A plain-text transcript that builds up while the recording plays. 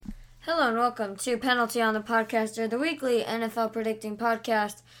Hello and welcome to Penalty on the Podcast, or the weekly NFL predicting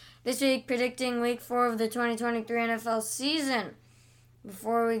podcast. This week, predicting week 4 of the 2023 NFL season.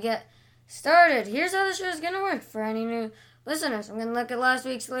 Before we get started, here's how the show is going to work for any new listeners. I'm going to look at last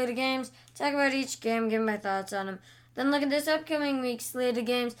week's slate of games, talk about each game, give my thoughts on them. Then look at this upcoming week's slate of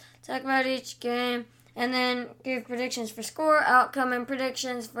games, talk about each game, and then give predictions for score, outcome, and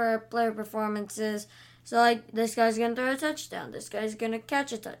predictions for player performances. So, like, this guy's going to throw a touchdown. This guy's going to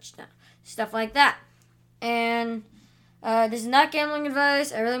catch a touchdown. Stuff like that. And this is not gambling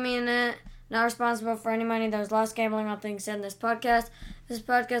advice. I really mean it. Not responsible for any money that was lost gambling on things said in this podcast. This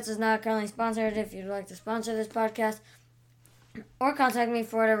podcast is not currently sponsored. If you'd like to sponsor this podcast or contact me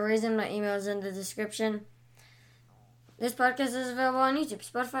for whatever reason, my email is in the description. This podcast is available on YouTube,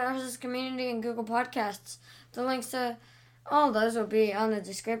 Spotify, RSS Community, and Google Podcasts. The links to all those will be on the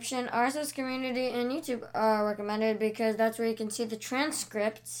description. RSS Community and YouTube are recommended because that's where you can see the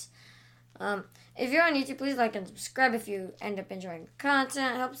transcripts. If you're on YouTube, please like and subscribe if you end up enjoying the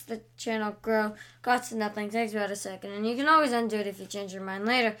content. It helps the channel grow. Costs nothing, takes about a second, and you can always undo it if you change your mind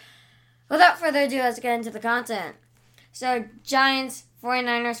later. Without further ado, let's get into the content. So, Giants,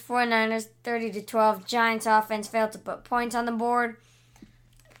 49ers, 30-12. Giants offense failed to put points on the board.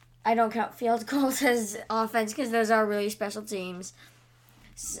 I don't count field goals as offense because those are really special teams.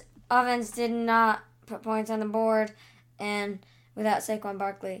 Offense did not put points on the board, and without Saquon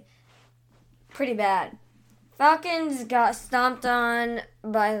Barkley, pretty bad. Falcons got stomped on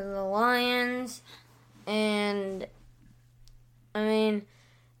by the Lions, and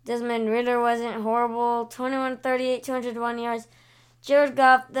Desmond Ridder wasn't horrible. 21-38, 201 yards. Jared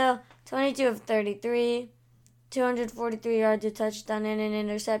Goff, though, 22 of 33. 243 yards, a touchdown, and an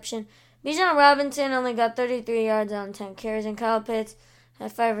interception. Bijan Robinson only got 33 yards on 10 carries, and Kyle Pitts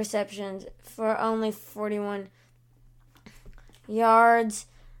had 5 receptions for only 41 yards,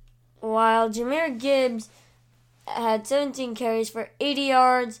 while Jahmyr Gibbs had 17 carries for 80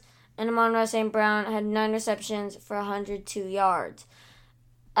 yards, and Amon-Ra St. Brown had 9 receptions for 102 yards.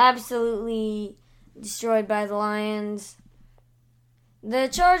 Absolutely destroyed by the Lions. The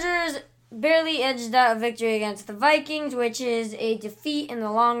Chargers barely edged out a victory against the Vikings, which is a defeat in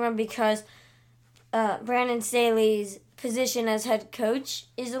the long run because Brandon Staley's position as head coach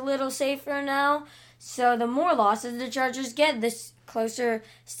is a little safer now. So the more losses the Chargers get, the closer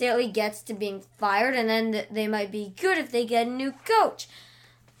Staley gets to being fired, and then they might be good if they get a new coach.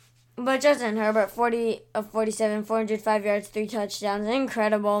 But Justin Herbert, 40 of 47, 405 yards, 3 touchdowns,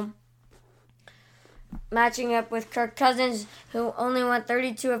 incredible. Matching up with Kirk Cousins, who only went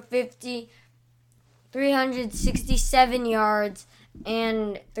 32 of 50, 367 yards,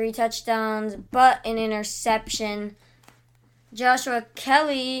 and 3 touchdowns, but an interception. Joshua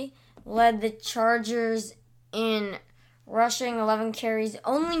Kelly led the Chargers in rushing, 11 carries,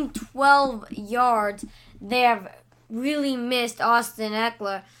 only 12 yards. They have really missed Austin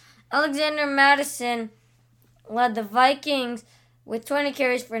Eckler. Alexander Mattison led the Vikings with 20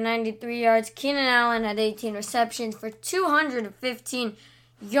 carries for 93 yards. Keenan Allen had 18 receptions for 215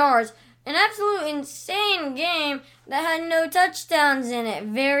 yards. An absolute insane game that had no touchdowns in it.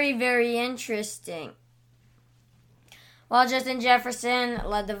 Very, very interesting. While Justin Jefferson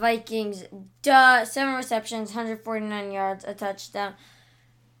led the Vikings, 7 receptions, 149 yards, a touchdown.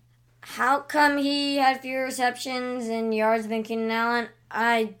 How come he had fewer receptions and yards than Keenan Allen?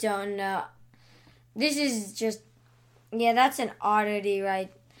 I don't know. This is just, that's an oddity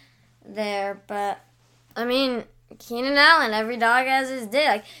right there. But, Keenan Allen, every dog has his day.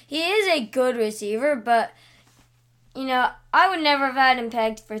 Like, he is a good receiver, but, I would never have had him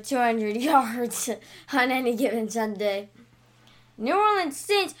pegged for 200 yards on any given Sunday. New Orleans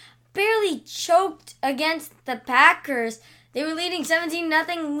Saints barely choked against the Packers. They were leading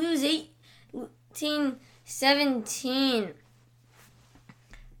 17-0, lose 18-17.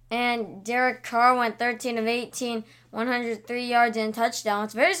 And Derek Carr went 13 of 18, 103 yards and a touchdown.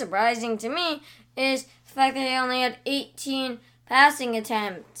 What's very surprising to me is the fact that he only had 18 passing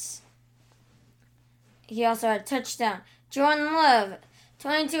attempts. He also had a touchdown. Jordan Love,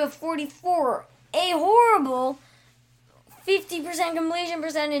 22 of 44, a horrible 50% completion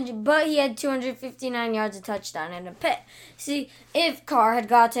percentage, but he had 259 yards, a touchdown, and a pick. See, if Carr had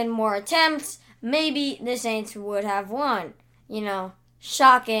gotten more attempts, maybe the Saints would have won.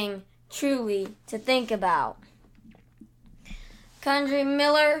 Shocking, truly, to think about. Kendre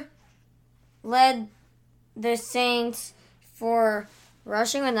Miller led the Saints for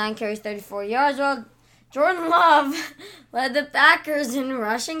rushing with 9 carries, 34 yards, while Jordan Love led the Packers in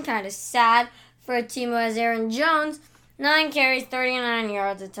rushing. Kind of sad for a team who has Aaron Jones. 9 carries, 39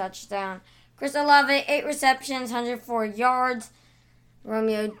 yards, a touchdown. Chris Olave, 8 receptions, 104 yards.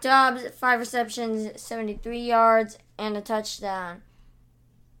 Romeo Doubs, 5 receptions, 73 yards, and a touchdown.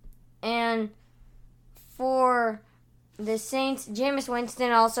 And for the Saints, Jameis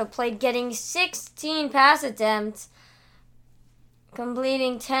Winston also played, getting 16 pass attempts,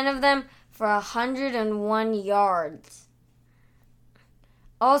 completing 10 of them for 101 yards.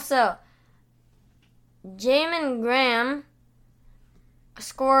 Also, Jamin Graham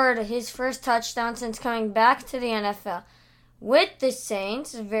scored his first touchdown since coming back to the NFL with the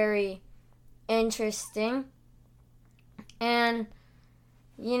Saints. Very interesting. And,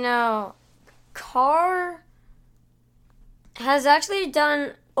 Carr has actually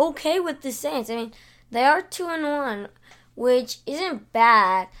done okay with the Saints. I mean, they are 2-1, which isn't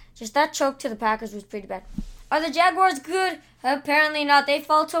bad. Just that choke to the Packers was pretty bad. Are the Jaguars good? Apparently not. They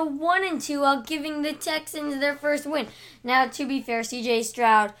fall to 1-2 while giving the Texans their first win. Now, to be fair, C.J.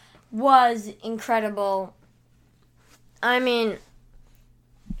 Stroud was incredible. I mean,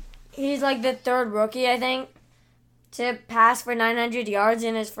 he's like the third rookie, I think, to pass for 900 yards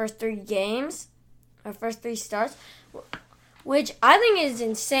in his first 3 games, or first 3 starts, which I think is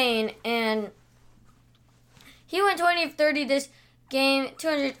insane. And he went 20 of 30 this game,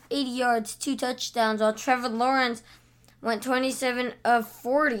 280 yards, 2 touchdowns, while Trevor Lawrence went 27 of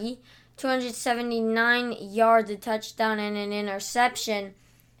 40, 279 yards, a touchdown, and an interception.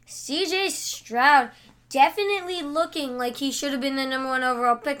 C.J. Stroud definitely looking like he should have been the number 1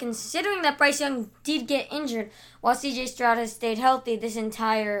 overall pick, considering that Bryce Young did get injured, while C.J. Stroud has stayed healthy this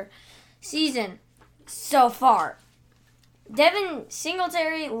entire season so far. Devin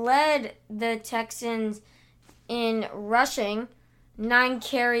Singletary led the Texans in rushing, 9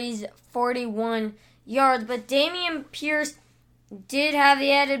 carries, 41 yards, but Dameon Pierce did have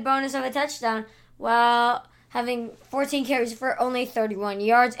the added bonus of a touchdown while having 14 carries for only 31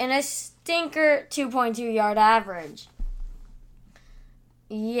 yards and a stinker 2.2 yard average.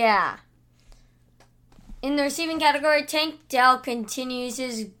 Yeah. In the receiving category, Tank Dell continues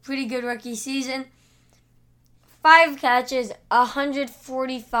his pretty good rookie season. 5 catches,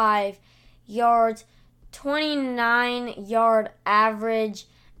 145 yards, 29-yard average,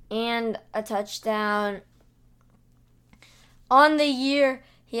 and a touchdown. On the year,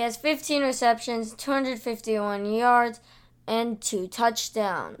 he has 15 receptions, 251 yards, and 2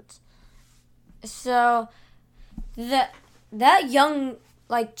 touchdowns. So, that young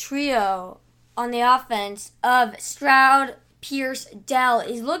trio on the offense of Stroud, Pierce, Dell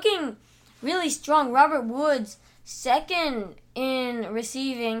is looking really strong. Robert Woods, second in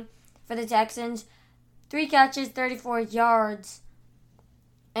receiving for the Texans, 3 catches, 34 yards.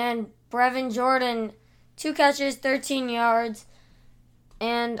 And Brevin Jordan, 2 catches, 13 yards,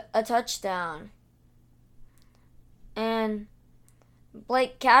 and a touchdown. And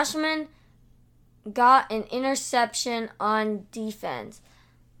Blake Cashman got an interception on defense.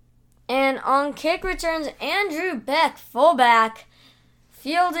 And on kick returns, Andrew Beck, fullback,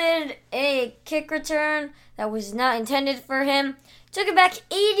 fielded a kick return that was not intended for him. Took it back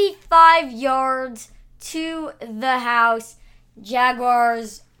 85 yards to the house.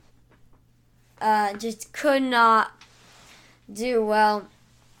 Jaguars just could not do well.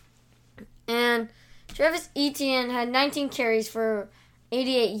 And Travis Etienne had 19 carries for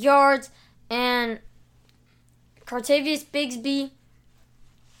 88 yards. And Cartavius Bigsby,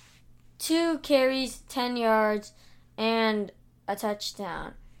 2 carries, 10 yards, and a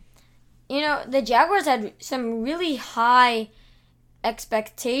touchdown. The Jaguars had some really high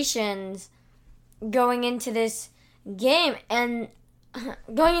expectations going into this game and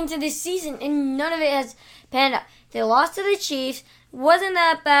going into this season, and none of it has panned out. They lost to the Chiefs, wasn't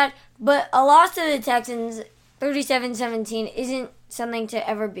that bad, but a loss to the Texans, 37-17, isn't something to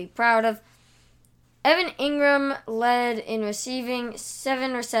ever be proud of. Evan Ingram led in receiving,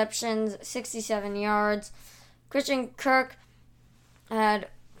 7 receptions, 67 yards. Christian Kirk had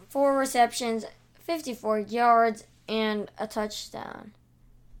 4 receptions, 54 yards, and a touchdown.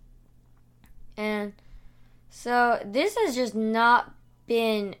 And so this has just not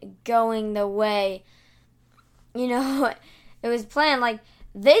been going the way, it was planned.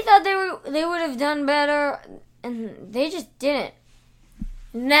 They thought they would have done better, and they just didn't.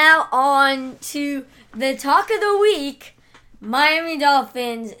 Now on to the talk of the week. Miami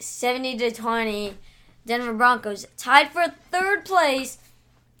Dolphins 70-20. Denver Broncos tied for 3rd place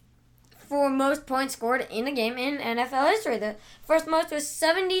for most points scored in a game in NFL history. The first most was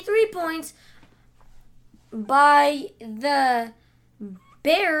 73 points by the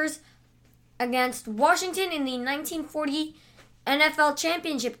Bears against Washington in the 1940 NFL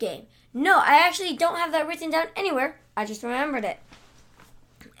Championship game. No, I actually don't have that written down anywhere. I just remembered it.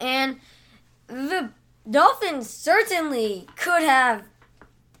 And the Dolphins certainly could have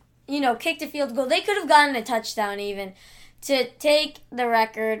kicked a field goal. They could have gotten a touchdown even to take the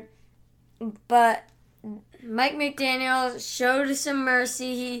record. But Mike McDaniel showed some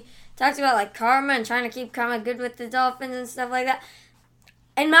mercy. He talked about karma and trying to keep karma good with the Dolphins and stuff like that.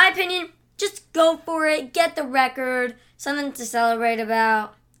 In my opinion, just go for it. Get the record. Something to celebrate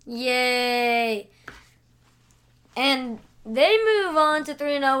about. Yay. And they move on to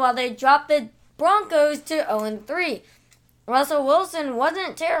 3-0 while they drop the Broncos to 0-3. Russell Wilson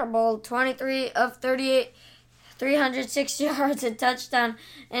wasn't terrible. 23 of 38, 306 yards, a touchdown,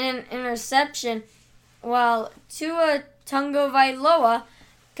 and an interception. While Tua Tagovailoa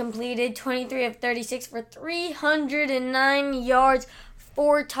completed 23 of 36 for 309 yards,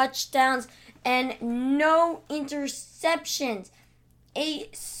 4 touchdowns, and no interceptions. A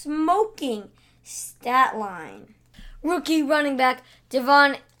smoking stat line. Rookie running back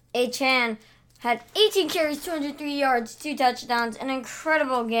Devon Achane had 18 carries, 203 yards, 2 touchdowns, an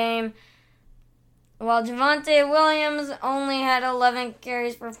incredible game. While Javonte Williams only had 11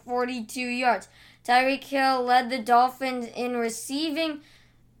 carries for 42 yards. Tyreek Hill led the Dolphins in receiving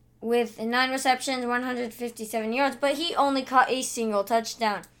with 9 receptions, 157 yards, but he only caught a single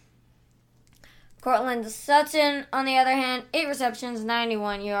touchdown. Cortland Sutton, on the other hand, 8 receptions,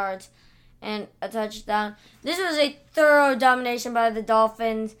 91 yards, and a touchdown. This was a thorough domination by the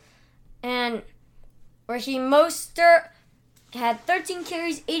Dolphins, and Raheem Mostert had 13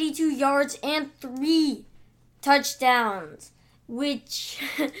 carries, 82 yards, and 3 touchdowns, which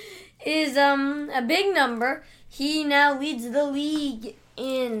is a big number. He now leads the league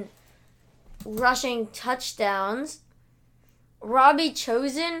in rushing touchdowns. Robbie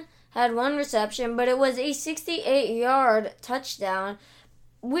Chosen had 1 reception, but it was a 68-yard touchdown,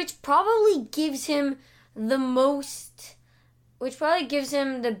 which probably gives him the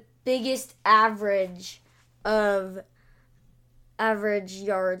biggest average of average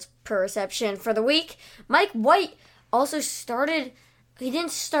yards per reception for the week. Mike White also started. He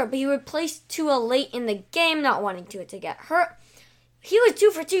didn't start, but he replaced Tua late in the game, not wanting Tua to get hurt. He was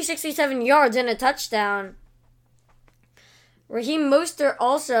 2 for 267 yards and a touchdown. Raheem Mostert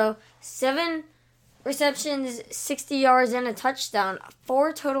also 7 receptions, 60 yards, and a touchdown.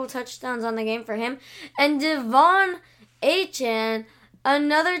 4 total touchdowns on the game for him. And Devon Achane,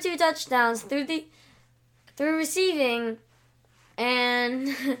 another 2 touchdowns through receiving, and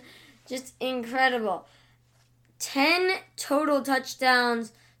just incredible. 10 total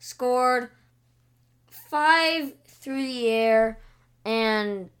touchdowns scored, 5 through the air,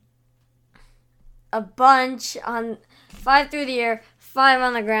 and a bunch on 5 through the air, 5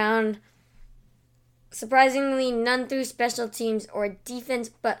 on the ground. Surprisingly, none through special teams or defense,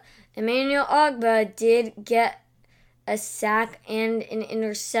 but Emmanuel Ogbah did get a sack and an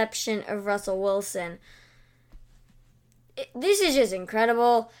interception of Russell Wilson. This is just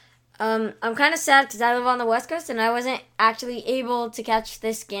incredible. I'm kind of sad because I live on the West Coast and I wasn't actually able to catch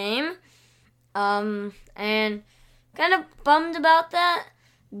this game. And kind of bummed about that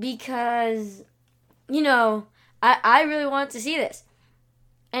because, I really wanted to see this.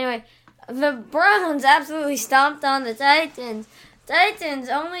 Anyway, the Browns absolutely stomped on the Titans. Titans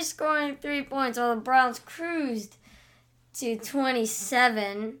only scoring 3 points while the Browns cruised to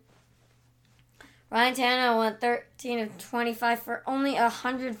 27. Ryan Tannehill went 13 of 25 for only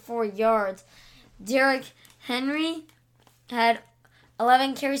 104 yards. Derrick Henry had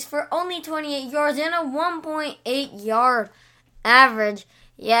 11 carries for only 28 yards and a 1.8 yard average.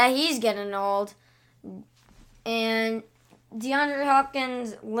 Yeah, he's getting old. And DeAndre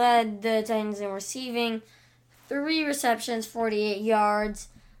Hopkins led the Titans in receiving. 3 receptions, 48 yards.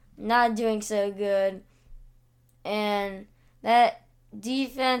 Not doing so good. And that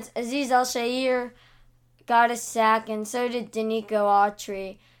defense, Azeez Al-Shaair got a sack, and so did Danico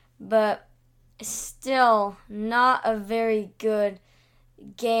Autry. But still not a very good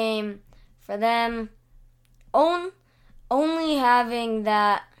game for them. Only having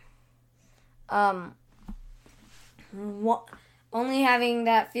that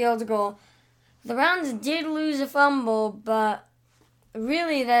field goal. The Browns did lose a fumble, but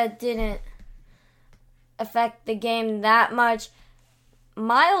really that didn't affect the game that much.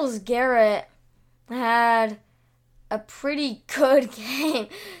 Myles Garrett had a pretty good game.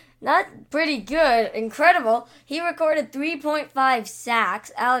 Not pretty good, incredible. He recorded 3.5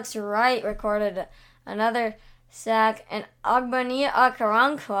 sacks. Alex Wright recorded another sack. And Ogbonnia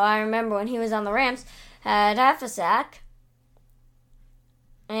Okoronkwo, I remember when he was on the Rams, had half a sack.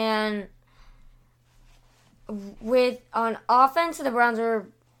 And on offense, the Browns were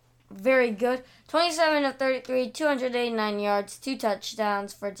very good. 27 of 33, 289 yards, 2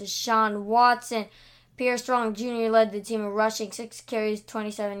 touchdowns for Deshaun Watson. Pierre Strong Jr. led the team in rushing, 6 carries,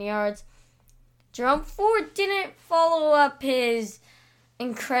 27 yards. Jerome Ford didn't follow up his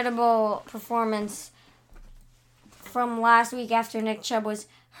incredible performance from last week after Nick Chubb was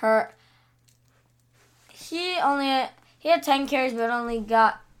hurt. He had 10 carries but only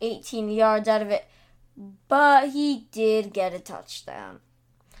got 18 yards out of it. But he did get a touchdown.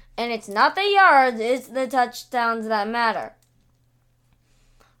 And it's not the yards, it's the touchdowns that matter.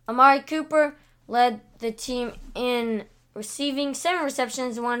 Amari Cooper led the team in receiving, 7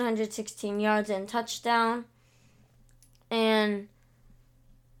 receptions, 116 yards, and touchdown. And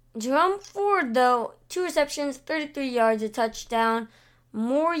Jerome Ford, though, 2 receptions, 33 yards, a touchdown.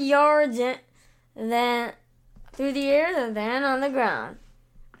 More yards than through the air than on the ground.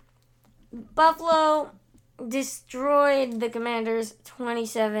 Buffalo destroyed the Commanders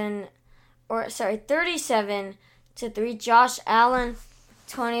 37-3. Josh Allen,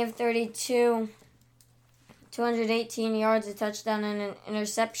 20 of 32, 218 yards, a touchdown, and an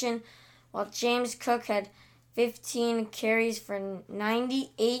interception, while James Cook had 15 carries for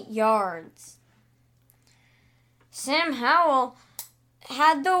 98 yards. Sam Howell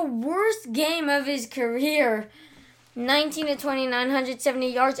had the worst game of his career. 19 of 29, 170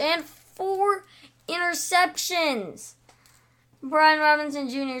 yards, and 4 interceptions. Brian Robinson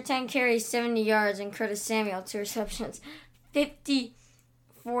Jr., 10 carries, 70 yards, and Curtis Samuel, 2 receptions,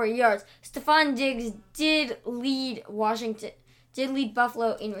 54 yards. Stephon Diggs did lead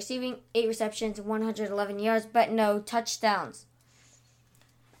Buffalo in receiving, 8 receptions, 111 yards, but no touchdowns.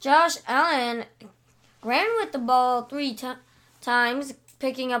 Josh Allen ran with the ball 3 times,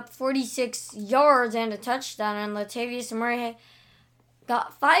 picking up 46 yards and a touchdown, and Latavius Murray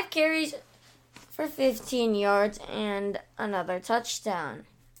got 5 carries for 15 yards and another touchdown.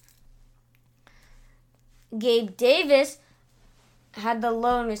 Gabe Davis had the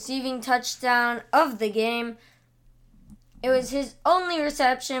lone receiving touchdown of the game. It was his only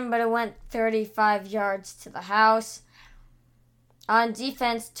reception, but it went 35 yards to the house. On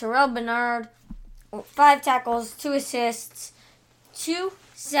defense, Terrell Bernard, 5 tackles, 2 assists, 2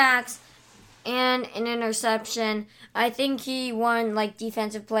 sacks, and an interception. I think he won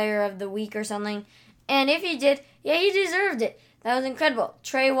Defensive Player of the Week or something. And if he did, he deserved it. That was incredible.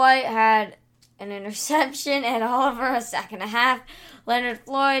 Trey White had an interception and Oliver a sack and a half. Leonard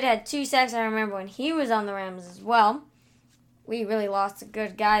Floyd had 2 sacks. I remember when he was on the Rams as well. We really lost a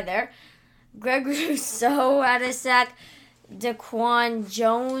good guy there. Greg Rousseau had a sack. Daquan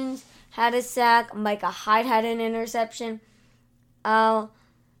Jones had a sack. Micah Hyde had an interception.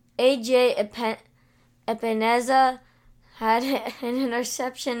 A.J. Epineza had an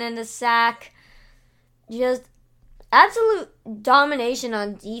interception and a sack. Just absolute domination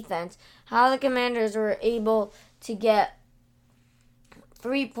on defense. How the Commanders were able to get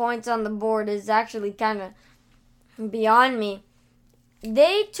 3 points on the board is actually kind of beyond me.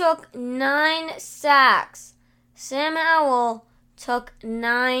 They took 9 sacks. Sam Howell took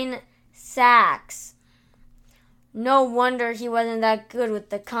 9 sacks. No wonder he wasn't that good with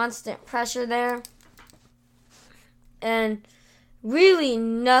the constant pressure there. And really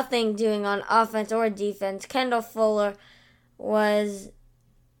nothing doing on offense or defense. Kendall Fuller's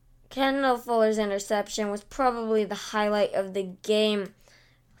interception was probably the highlight of the game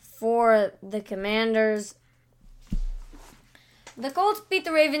for the Commanders. The Colts beat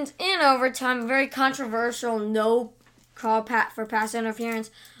the Ravens in overtime. Very controversial no call for pass interference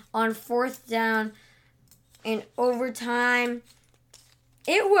on 4th down in overtime.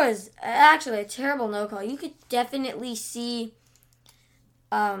 It was actually a terrible no call. You could definitely see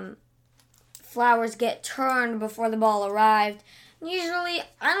Flowers get turned before the ball arrived. Usually,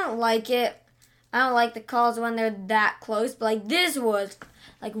 I don't like it. I don't like the calls when they're that close. But this was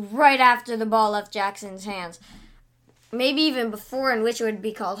right after the ball left Jackson's hands. Maybe even before, in which it would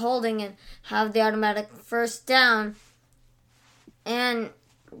be called holding and have the automatic first down. And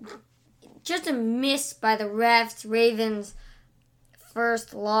just a miss by the refs. Ravens'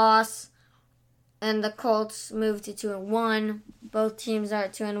 first loss. And the Colts moved to 2-1. Both teams are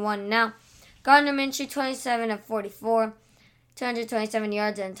at 2-1 now. Gardner Minshew, 27 of 44. 227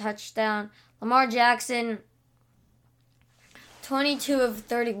 yards and a touchdown. Lamar Jackson, 22 of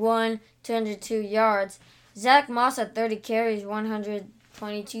 31. 202 yards. Zach Moss had 30 carries,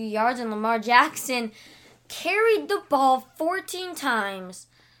 122 yards. And Lamar Jackson carried the ball 14 times.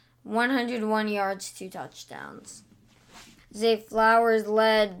 101 yards, 2 touchdowns. Zay Flowers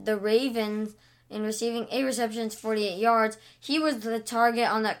led the Ravens in receiving 8 receptions, 48 yards. He was the target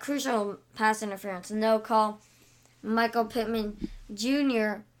on that crucial pass interference no call. Michael Pittman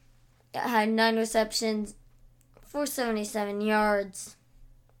Jr. had 9 receptions, 477 yards.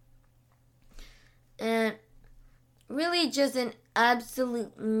 And really just an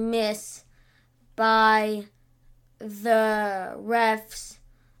absolute miss by the refs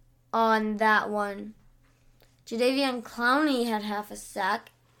on that one. Jadeveon Clowney had half a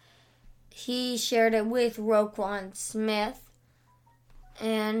sack. He shared it with Roquan Smith.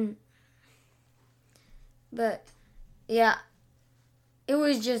 But yeah, it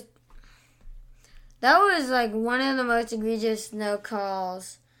was just, that was like one of the most egregious no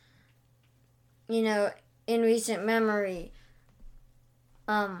calls, in recent memory.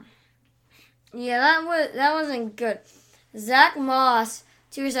 That wasn't good. Zach Moss,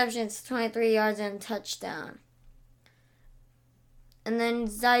 2 receptions, 23 yards, and a touchdown. And then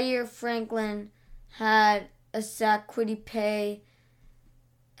Zaire Franklin had a sack. Kwity Paye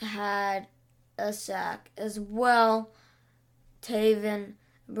had a sack as well. Taven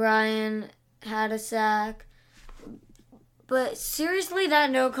Bryan had a sack. But seriously,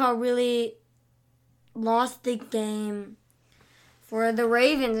 that no call really lost the game for the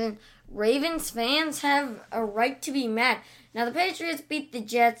Ravens. And Ravens fans have a right to be mad. Now, the Patriots beat the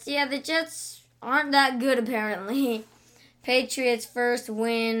Jets. Yeah, the Jets aren't that good, apparently. Patriots first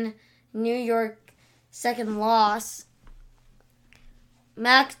win. New York second loss.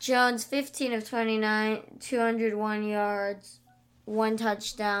 Mac Jones, 15 of 29, 201 yards, 1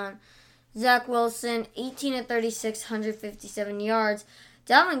 touchdown. Zach Wilson, 18 of 36, 157 yards.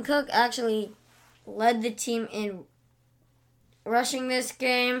 Dalvin Cook actually led the team in rushing this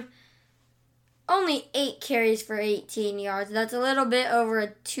game. Only 8 carries for 18 yards. That's a little bit over a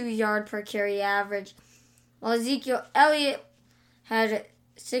 2-yard per carry average. While Ezekiel Elliott had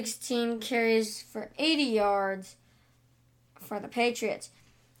 16 carries for 80 yards for the Patriots.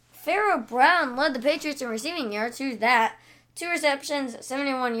 Pharaoh Brown led the Patriots in receiving yards. Who's that? 2 receptions,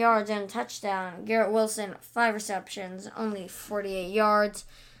 71 yards, and a touchdown. Garrett Wilson, 5 receptions, only 48 yards.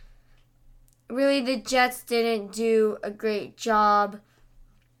 Really, the Jets didn't do a great job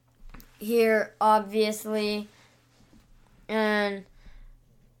here, obviously. And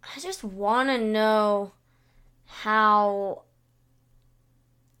I just want to know how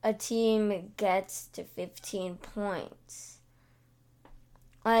a team gets to 15 points.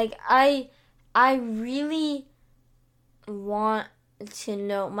 Like, I really want to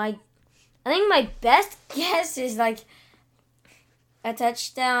know. I think my best guess is like a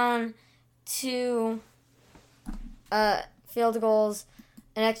touchdown, 2 field goals,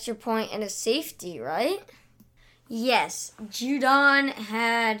 an extra point, and a safety, right? Yes, Judon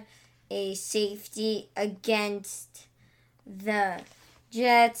had a safety against the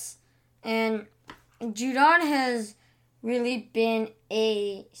Jets, and Judon has really been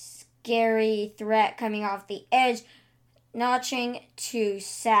a scary threat coming off the edge, notching 2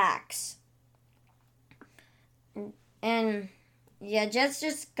 sacks. And yeah, Jets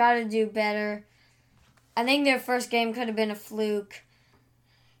just got to do better. I think their first game could have been a fluke.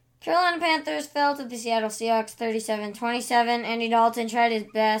 Carolina Panthers fell to the Seattle Seahawks 37-27. Andy Dalton tried his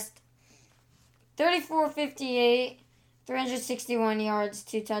best. 34-58, 361 yards,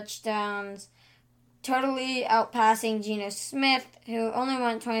 2 touchdowns. Totally outpassing Geno Smith, who only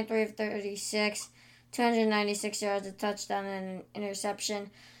went 23 of 36, 296 yards, a touchdown, and an interception.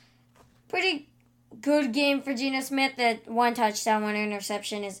 Pretty good game for Geno Smith. That 1 touchdown, 1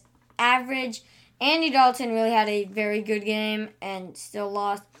 interception is average. Andy Dalton really had a very good game and still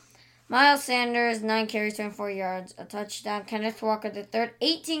lost. Miles Sanders, 9 carries, 24 yards, a touchdown. Kenneth Walker III,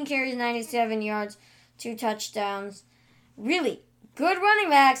 18 carries, 97 yards, 2 touchdowns. Really good running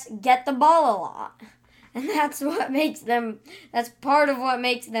backs get the ball a lot. And that's part of what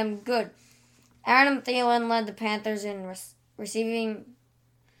makes them good. Adam Thielen led the Panthers in receiving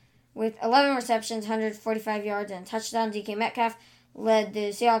with 11 receptions, 145 yards, and a touchdown. DK Metcalf led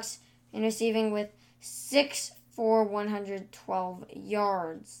the Seahawks in receiving with 6 for 112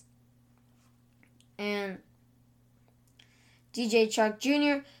 yards. And DJ Chark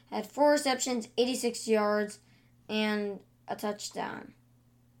Jr. had 4 receptions, 86 yards, and a touchdown.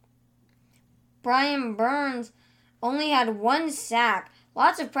 Brian Burns only had 1 sack.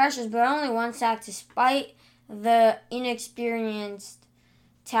 Lots of pressures, but only 1 sack despite the inexperienced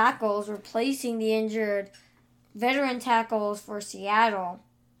tackles replacing the injured veteran tackles for Seattle.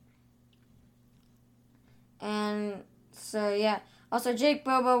 And so, yeah. Also, Jake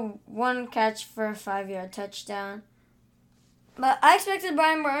Bobo, 1 catch for a 5-yard touchdown. But I expected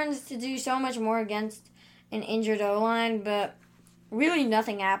Brian Burns to do so much more against an injured O-line, but really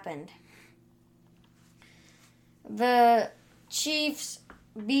nothing happened. The Chiefs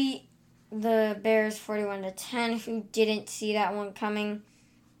beat the Bears 41-10, who didn't see that one coming.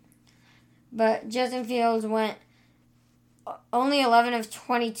 But Justin Fields went only 11 of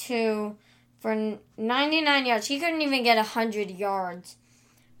 22 for 99 yards. He couldn't even get 100 yards.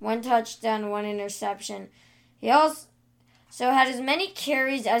 1 touchdown, 1 interception. He also had as many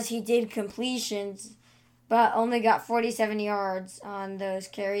carries as he did completions, but only got 47 yards on those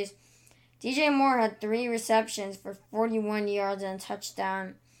carries. DJ Moore had 3 receptions for 41 yards and a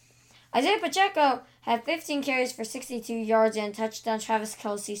touchdown. Isaiah Pacheco had 15 carries for 62 yards and a touchdown. Travis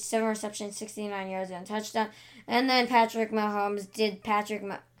Kelce, 7 receptions, 69 yards and a touchdown. And then Patrick Mahomes did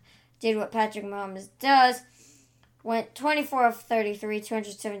what Patrick Mahomes does. Went 24 of 33,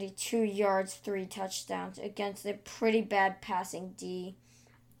 272 yards, 3 touchdowns against a pretty bad passing D.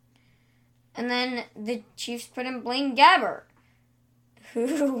 And then the Chiefs put in Blaine Gabbert,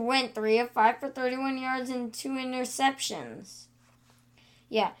 who went 3 of 5 for 31 yards and 2 interceptions.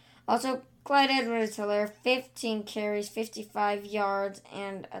 Yeah. Also, Clyde Edwards-Helaire, 15 carries, 55 yards,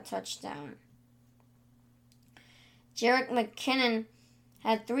 and a touchdown. Jerick McKinnon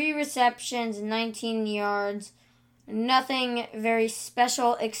had 3 receptions, 19 yards. Nothing very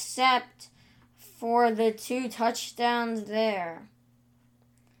special except for the 2 touchdowns there.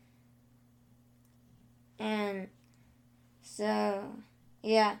 And so,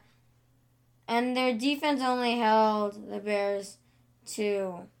 yeah. And their defense only held the Bears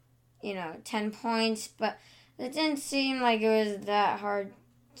to, 10 points. But it didn't seem like it was that hard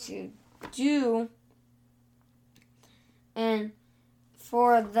to do. And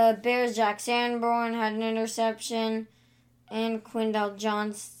for the Bears, Jack Sanborn had an interception, and Quindell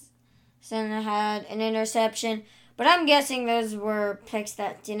Johnson had an interception. But I'm guessing those were picks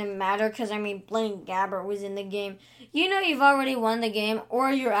that didn't matter because, Blaine Gabbert was in the game. You've already won the game,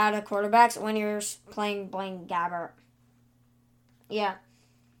 or you're out of quarterbacks when you're playing Blaine Gabbert. Yeah.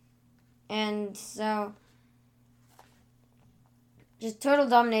 And so, just total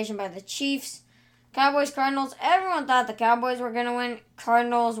domination by the Chiefs. Cowboys, Cardinals. Everyone thought the Cowboys were going to win.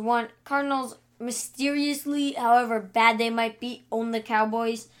 Cardinals won. Cardinals mysteriously, however bad they might be, own the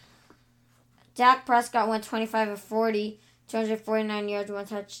Cowboys. Dak Prescott went 25 of 40, 249 yards, 1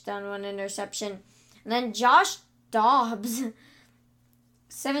 touchdown, 1 interception. And then Josh Dobbs,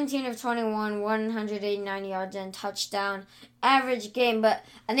 17 of 21, 189 yards and touchdown. Average game, but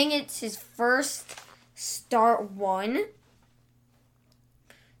I think it's his first start one.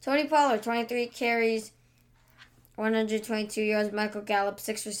 Tony Pollard, 23 carries, 122 yards. Michael Gallup,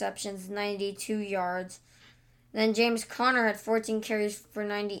 6 receptions, 92 yards. Then James Conner had 14 carries for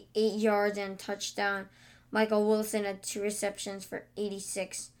 98 yards and touchdown. Michael Wilson had 2 receptions for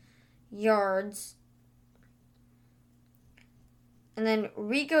 86 yards. And then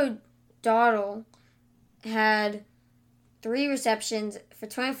Rico Dowdle had 3 receptions for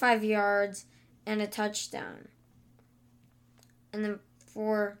 25 yards and a touchdown. And then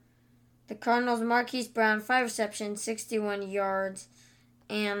for the Cardinals, Marquise Brown, 5 receptions, 61 yards,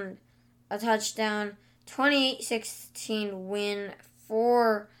 and a touchdown. 28-16 win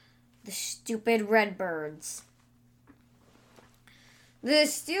for the stupid Redbirds. The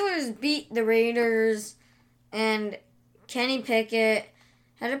Steelers beat the Raiders, and Kenny Pickett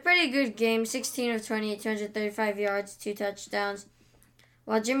had a pretty good game, 16 of 28, 235 yards, 2 touchdowns,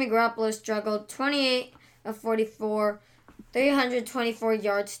 while Jimmy Garoppolo struggled, 28 of 44, 324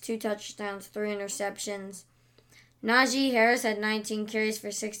 yards, 2 touchdowns, 3 interceptions. Najee Harris had 19 carries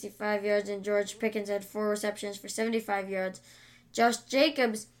for 65 yards, and George Pickens had 4 receptions for 75 yards. Josh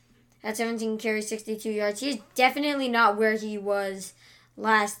Jacobs had 17 carries, 62 yards. He's definitely not where he was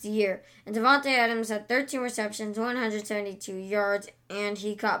last year. And Devontae Adams had 13 receptions, 172 yards, and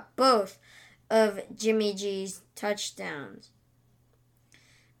he caught both of Jimmy G's touchdowns.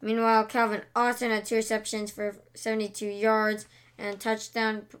 Meanwhile, Calvin Austin had 2 receptions for 72 yards and a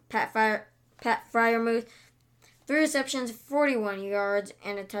touchdown. Pat Freiermuth, 3 receptions, 41 yards,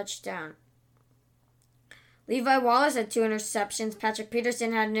 and a touchdown. Levi Wallace had 2 interceptions. Patrick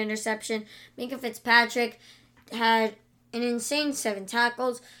Peterson had an interception. Minkah Fitzpatrick had an insane 7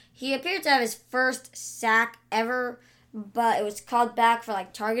 tackles. He appeared to have his first sack ever, but it was called back for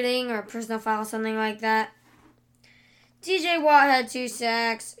targeting or a personal foul, something like that. TJ Watt had 2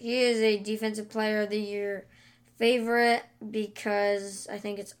 sacks. He is a Defensive Player of the Year favorite because I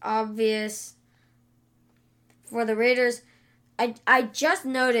think it's obvious. For the Raiders, I just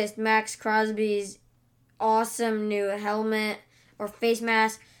noticed Max Crosby's awesome new helmet or face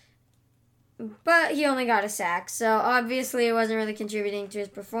mask, but he only got a sack, so obviously it wasn't really contributing to his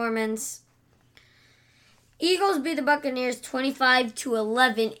performance. Eagles beat the Buccaneers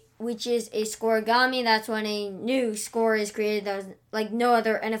 25-11, which is a scoregami. That's when a new score is created. That was no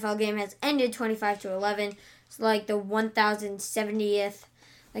other NFL game has ended 25-11. It's the 1070th,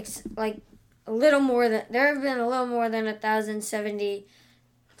 a little more than, there have been a little more than 1,070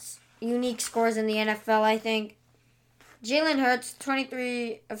 unique scores in the NFL, I think. Jalen Hurts,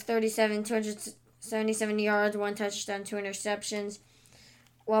 23 of 37, 277 yards, 1 touchdown, 2 interceptions.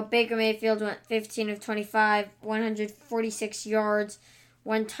 While Baker Mayfield went 15 of 25, 146 yards,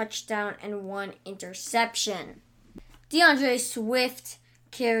 1 touchdown, and 1 interception. DeAndre Swift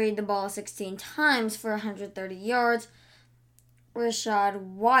carried the ball 16 times for 130 yards. Rachaad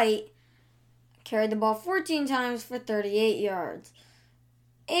White carried the ball 14 times for 38 yards.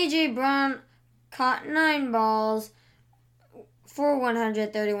 A.J. Brown caught 9 balls for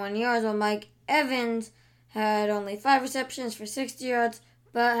 131 yards, while Mike Evans had only 5 receptions for 60 yards,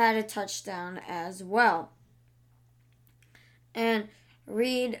 but had a touchdown as well. And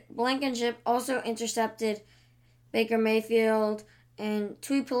Reed Blankenship also intercepted Baker Mayfield, and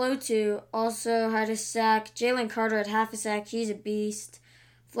Tuipulotu also had a sack. Jalen Carter had half a sack. He's a beast.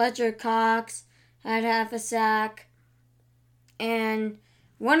 Fletcher Cox had half a sack. And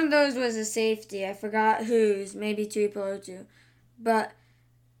one of those was a safety. I forgot whose. Maybe Tuipulotu. But,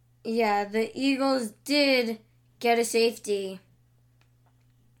 yeah, the Eagles did get a safety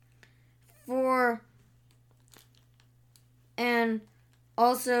and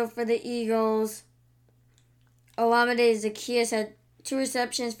also for the Eagles, Olamide Zaccheaus had 2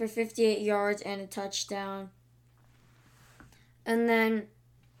 receptions for 58 yards and a touchdown. And then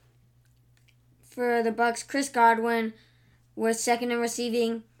for the Bucs, Chris Godwin was second in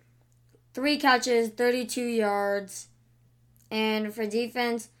receiving, 3 catches, 32 yards. And for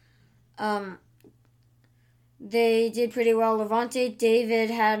defense, they did pretty well. Lavonte David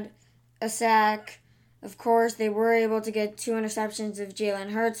had a sack. Of course, they were able to get 2 interceptions of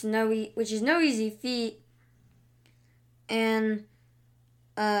Jalen Hurts, which is no easy feat. And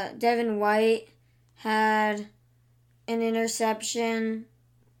Devin White had an interception,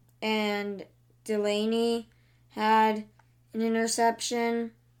 and Delaney had an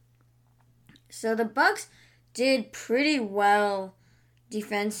interception. So the Bucs did pretty well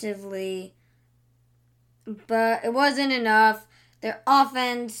defensively, but it wasn't enough. Their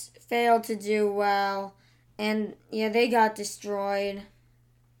offense failed to do well, and they got destroyed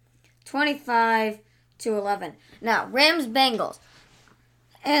 25-11. Now, Rams-Bengals.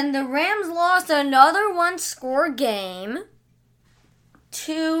 And the Rams lost another one-score game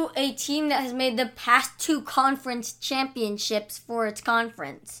to a team that has made the past 2 conference championships for its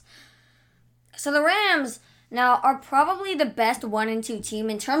conference. So the Rams now are probably the best 1-2 team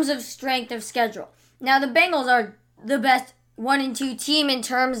in terms of strength of schedule. Now, the Bengals are the best 1-2 team in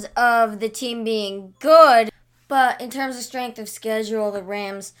terms of the team being good, but in terms of strength of schedule, the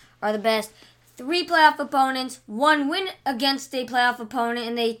Rams are the best. 3 playoff opponents, 1 win against a playoff opponent,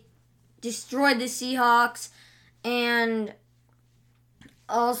 and they destroyed the Seahawks. And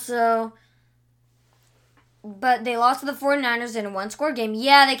also, but they lost to the 49ers in a one-score game.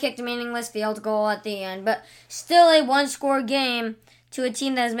 Yeah, they kicked a meaningless field goal at the end, but still a one-score game to a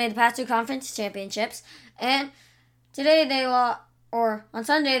team that has made the past 2 conference championships. And today on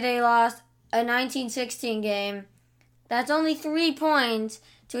Sunday they lost a 19-16 game. That's only 3 points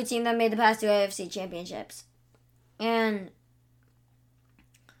to a team that made the past 2 AFC championships. And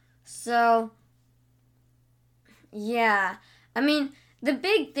so, yeah. I mean, the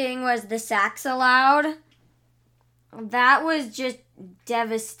big thing was the sacks allowed. That was just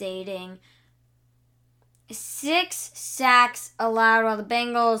devastating. 6 sacks allowed, while the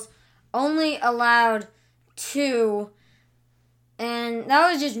Bengals only allowed 2. And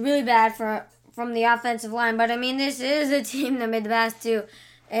that was just really bad from the offensive line. But, I mean, this is a team that made the past 2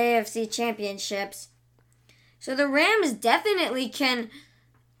 AFC championships. So the Rams definitely can,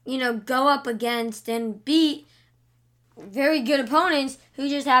 go up against and beat very good opponents who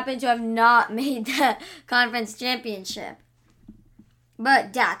just happen to have not made the conference championship.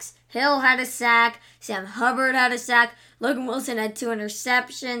 But Dax Hill had a sack. Sam Hubbard had a sack. Logan Wilson had 2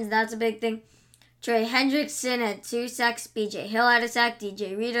 interceptions. That's a big thing. Trey Hendrickson had 2 sacks. B.J. Hill had a sack.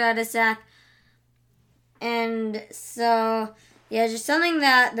 DJ Reader had a sack. And so, yeah, just something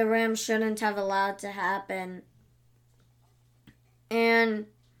that the Rams shouldn't have allowed to happen. And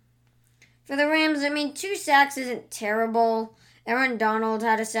for the Rams, 2 sacks isn't terrible. Aaron Donald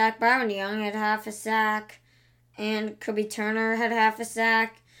had a sack. Byron Young had half a sack. And Kobe Turner had half a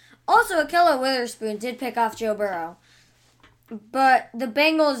sack. Also, Ahkello Witherspoon did pick off Joe Burrow. But the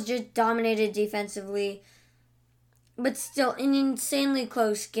Bengals just dominated defensively. But still, an insanely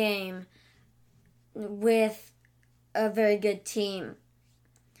close game with a very good team.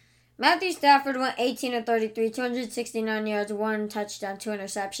 Matthew Stafford went 18 of 33, 269 yards, 1 touchdown, 2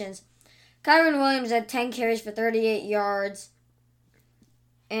 interceptions. Kyren Williams had 10 carries for 38 yards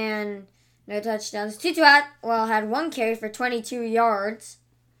and no touchdowns. Tutu Atwell had 1 carry for 22 yards.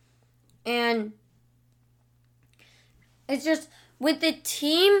 And it's just, with the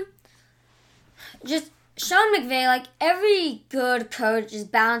team, just Sean McVay, like, every good coach is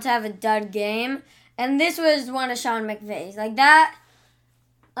bound to have a dud game. And this was one of Sean McVay's. Like, that,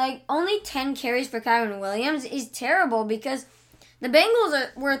 like, only 10 carries for Kyren Williams is terrible, because the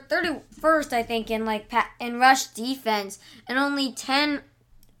Bengals were 31st, I think, in rush defense, and only 10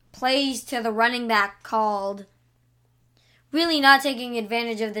 plays to the running back called. Really not taking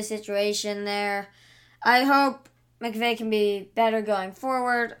advantage of the situation there. I hope McVay can be better going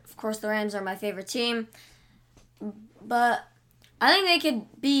forward. Of course, the Rams are my favorite team. But I think they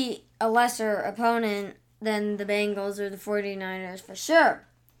could be a lesser opponent than the Bengals or the 49ers for sure.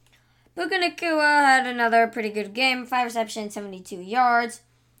 Puka Nacua had another pretty good game. 5 receptions, 72 yards.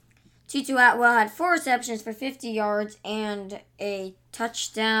 Tutu Atwell had 4 receptions for 50 yards and a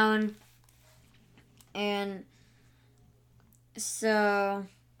touchdown. And so,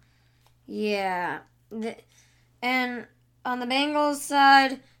 yeah. And on the Bengals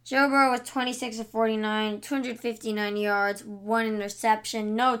side, Joe Burrow was 26 of 49, 259 yards, 1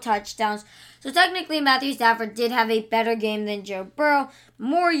 interception, no touchdowns. So technically, Matthew Stafford did have a better game than Joe Burrow.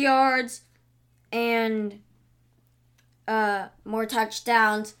 More yards and more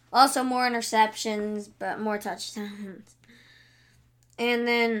touchdowns. Also more interceptions, but more touchdowns. And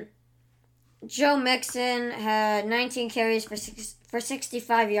then Joe Mixon had 19 carries for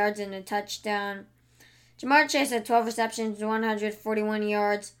 65 yards and a touchdown. Jamar Chase had 12 receptions, 141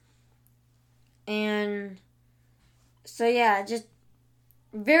 yards. And so, yeah, just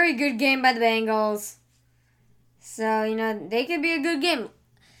very good game by the Bengals. So, they could be a good game.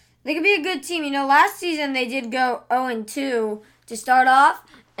 They could be a good team. Last season they did go 0-2 to start off,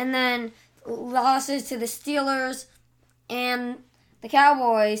 and then losses to the Steelers and the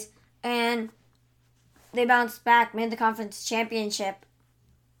Cowboys, and they bounced back, made the conference championship.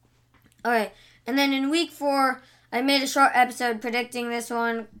 Alright, and then in week 4, I made a short episode predicting this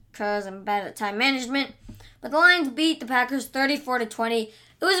one because I'm bad at time management. But the Lions beat the Packers 34-20. It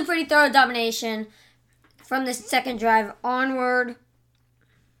was a pretty thorough domination from the second drive onward.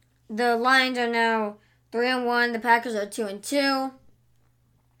 The Lions are now 3-1. The Packers are 2-2.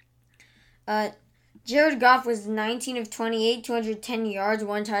 Jared Goff was 19 of 28, 210 yards,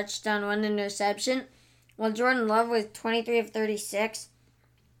 1 touchdown, 1 interception. While Jordan Love was 23 of 36,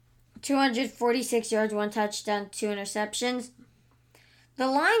 246 yards, 1 touchdown, 2 interceptions. The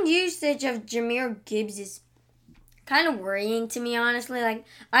line usage of Jahmyr Gibbs is kind of worrying to me, honestly.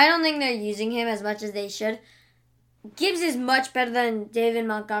 I don't think they're using him as much as they should. Gibbs is much better than David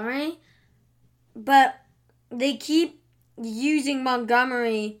Montgomery, but they keep using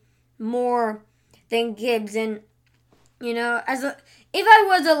Montgomery more than Gibbs. And, if I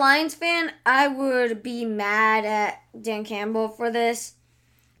was a Lions fan, I would be mad at Dan Campbell for this.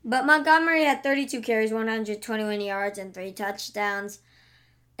 But Montgomery had 32 carries, 121 yards, and 3 touchdowns.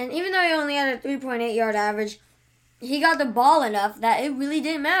 And even though he only had a 3.8 yard average, he got the ball enough that it really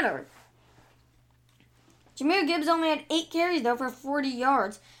didn't matter. Jahmyr Gibbs only had 8 carries, though, for 40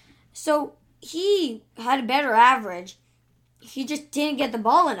 yards. So he had a better average. He just didn't get the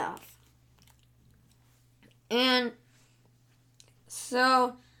ball enough. And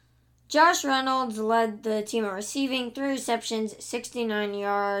so Josh Reynolds led the team in receiving, 3 receptions, 69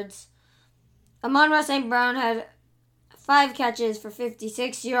 yards. Amon-Ra St. Brown had 5 catches for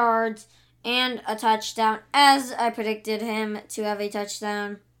 56 yards and a touchdown, as I predicted him to have a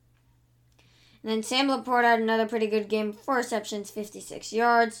touchdown. And then Sam Laporte had another pretty good game, 4 receptions, 56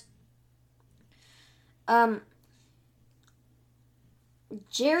 yards.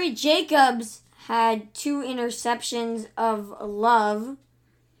 Jerry Jacobs had 2 interceptions of Love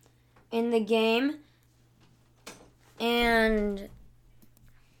in the game. And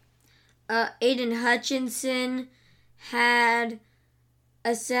Aiden Hutchinson had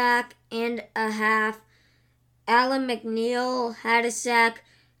a sack and a half. Alan McNeil had a sack.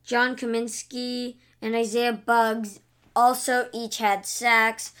 John Kaminsky and Isaiah Buggs also each had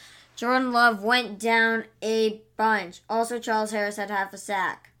sacks. Jordan Love went down a bunch. Also, Charles Harris had half a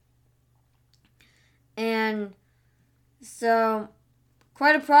sack. And so,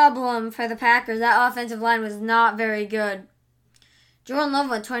 quite a problem for the Packers. That offensive line was not very good. Jordan Love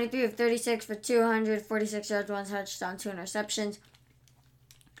went 23 of 36 for 246 yards, 1 touchdown, 2 interceptions.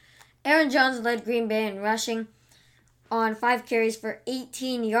 Aaron Jones led Green Bay in rushing on 5 carries for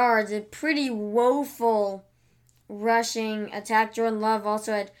 18 yards. A pretty woeful rushing attack. Jordan Love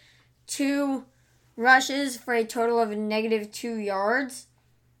also had 2 rushes for a total of a negative 2 yards.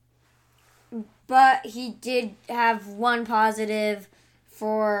 But he did have 1 positive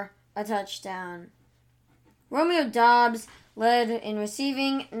for a touchdown. Romeo Doubs led in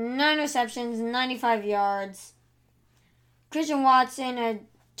receiving, 9 receptions, 95 yards. Christian Watson had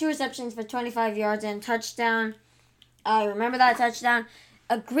 2 receptions for 25 yards and a touchdown. I remember that touchdown.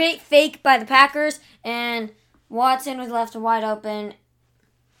 A great fake by the Packers, and Watson was left wide open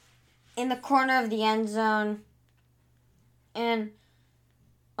in the corner of the end zone. And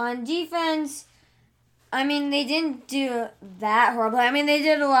on defense, I mean, they didn't do that horrible. I mean, they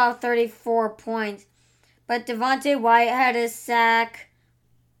did allow 34 points. But Devontae White had a sack,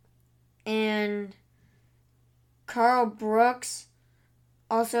 and Carl Brooks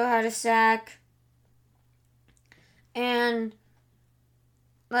also had a sack. And,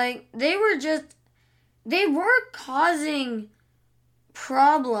 they were causing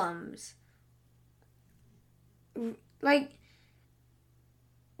problems. The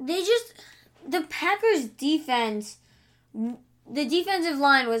Packers' defense, the defensive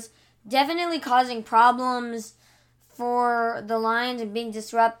line was definitely causing problems for the Lions and being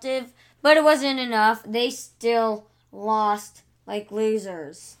disruptive, but it wasn't enough. They still lost like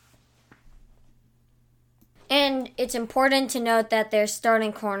losers. And it's important to note that their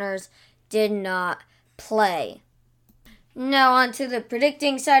starting corners did not play. Now on to the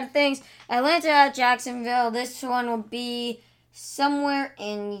predicting side of things. Atlanta at Jacksonville. This one will be somewhere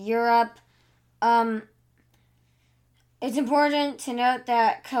in Europe. It's important to note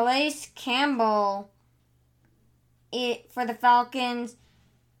that Calais Campbell for the Falcons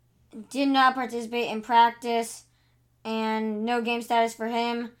did not participate in practice and no game status for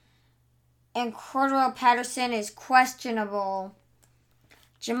him. And Cordell Patterson is questionable.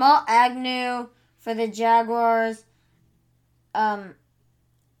 Jamal Agnew for the Jaguars had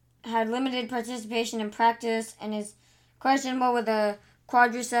limited participation in practice and is questionable with a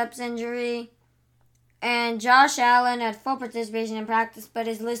quadriceps injury. And Josh Allen had full participation in practice but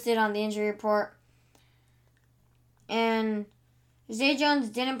is listed on the injury report. And Zay Jones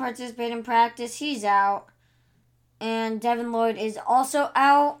didn't participate in practice. He's out. And Devin Lloyd is also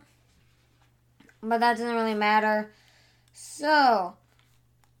out. But that doesn't really matter. So,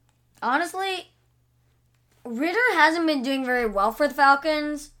 honestly, Ridder hasn't been doing very well for the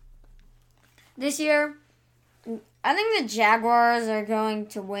Falcons this year. I think the Jaguars are going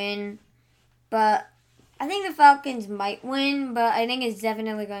to win. But I think the Falcons might win. But I think it's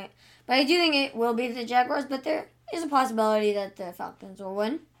definitely going. But I do think it will be the Jaguars. But there is a possibility that the Falcons will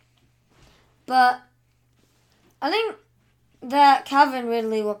win. But I think that Calvin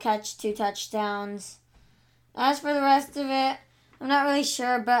Ridley will catch 2 touchdowns. As for the rest of it, I'm not really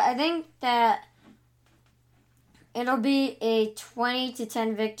sure, but I think that it'll be a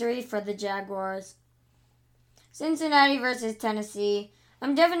 20-10 victory for the Jaguars. Cincinnati versus Tennessee.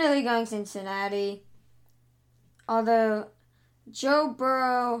 I'm definitely going Cincinnati. Although Joe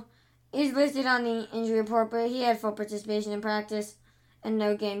Burrow is listed on the injury report, but he had full participation in practice and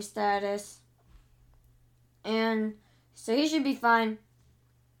no game status. And so he should be fine.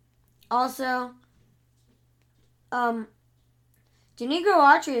 Also, Danico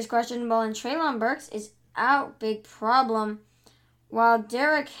Autry is questionable and Treylon Burks is out. Big problem. While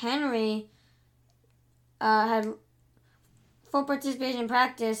Derrick Henry had full participation in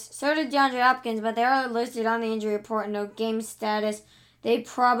practice, so did DeAndre Hopkins, but they are listed on the injury report and no game status. They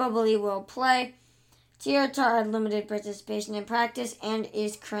probably will play. T.R. had limited participation in practice and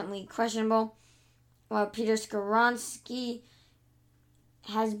is currently questionable, while Peter Skoronski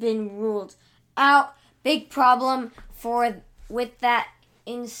has been ruled out. Big problem with that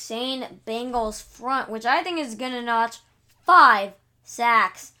insane Bengals front, which I think is going to notch 5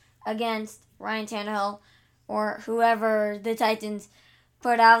 sacks against Ryan Tannehill or whoever the Titans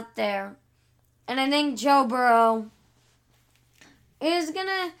put out there. And I think Joe Burrow is going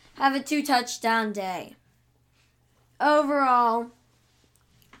to have a 2-touchdown day. Overall,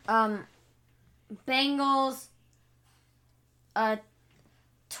 Bengals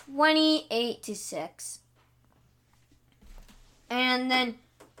 28-6. And then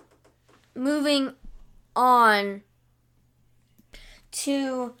moving on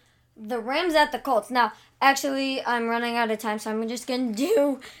to the Rams at the Colts. Now, actually, I'm running out of time, so I'm just going to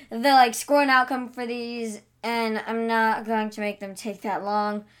do the score and outcome for these, and I'm not going to make them take that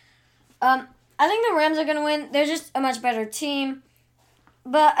long. I think the Rams are going to win. They're just a much better team.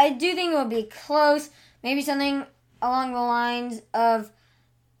 But I do think it will be close. Maybe something along the lines of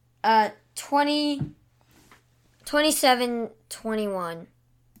 27-21.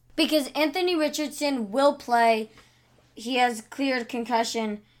 Because Anthony Richardson will play. He has cleared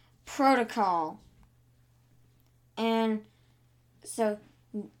concussion protocol. And so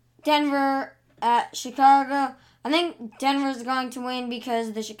Denver at Chicago. I think Denver's going to win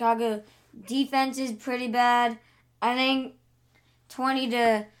because the Chicago defense is pretty bad. I think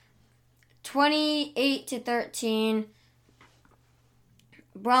 28-13.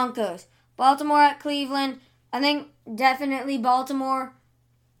 Broncos. Baltimore at Cleveland. I think definitely Baltimore.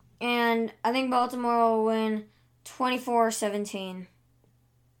 And I think Baltimore will win 24-17.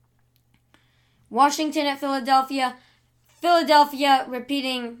 Washington at Philadelphia. Philadelphia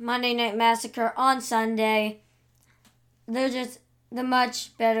repeating Monday Night Massacre on Sunday. They're just the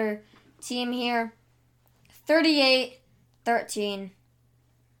much better team here. 38-13.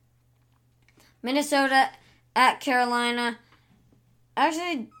 Minnesota at Carolina. I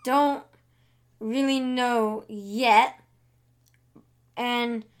actually don't really know yet.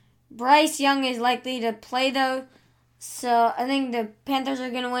 And Bryce Young is likely to play though. So I think the Panthers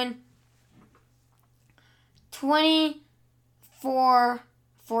are going to win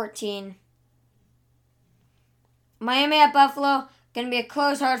 24-14. Miami at Buffalo. Going to be a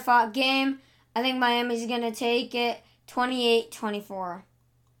close, hard-fought game. I think Miami's going to take it 28-24.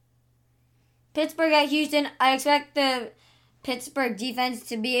 Pittsburgh at Houston. I expect the Pittsburgh defense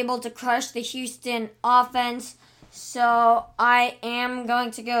to be able to crush the Houston offense. So I am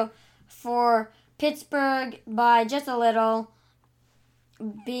going to go for Pittsburgh by just a little,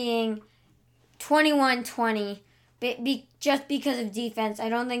 being 21-20. Just because of defense. I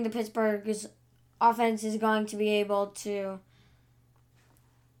don't think the Pittsburgh's offense is going to be able to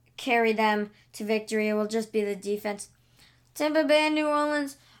carry them to victory. It will just be the defense. Tampa Bay and New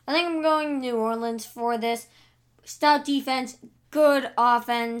Orleans. I think I'm going New Orleans for this. Stout defense, good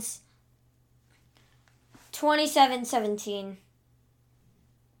offense. 27-17.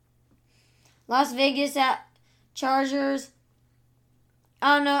 Las Vegas at Chargers.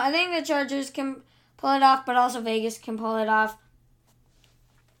 I don't know. I think the Chargers can pull it off, but also Vegas can pull it off.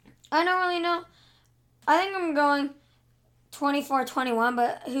 I don't really know. I think I'm going 24-21,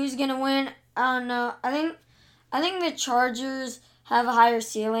 but who's going to win? I don't know. I think the Chargers have a higher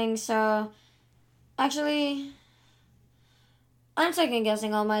ceiling, so actually I'm second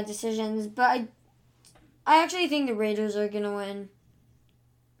guessing all my decisions, but I actually think the Raiders are going to win.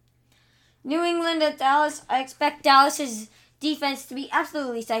 New England at Dallas. I expect Dallas's defense to be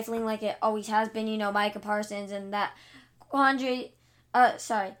absolutely stifling like it always has been. You know, Micah Parsons and that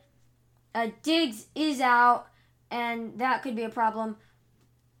Diggs is out, and that could be a problem.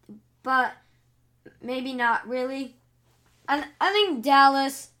 But maybe not really. And I think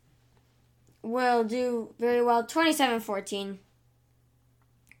Dallas will do very well. 27-14.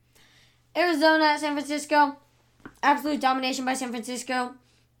 Arizona at San Francisco. Absolute domination by San Francisco.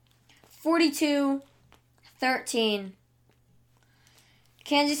 42-13.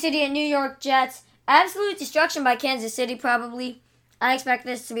 Kansas City at New York Jets. Absolute destruction by Kansas City, probably. I expect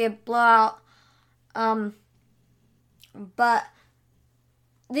this to be a blowout. But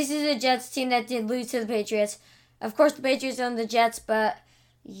this is a Jets team that did lose to the Patriots. Of course, the Patriots own the Jets, but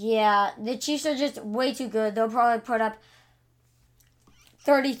yeah, the Chiefs are just way too good. They'll probably put up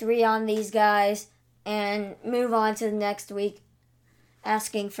 33 on these guys and move on to the next week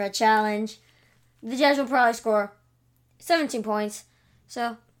asking for a challenge. The Jets will probably score 17 points.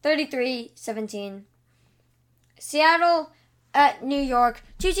 So, 33-17. Seattle at New York.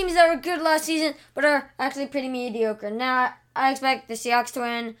 Two teams that were good last season, but are actually pretty mediocre. Now, I expect the Seahawks to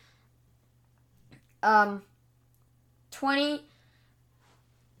win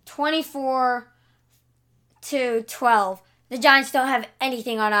 24-12. The Giants don't have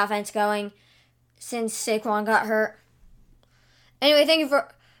anything on offense going since Saquon got hurt. Anyway, thank you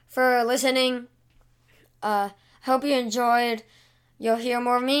for listening. Hope you enjoyed. You'll hear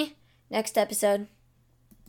more of me next episode.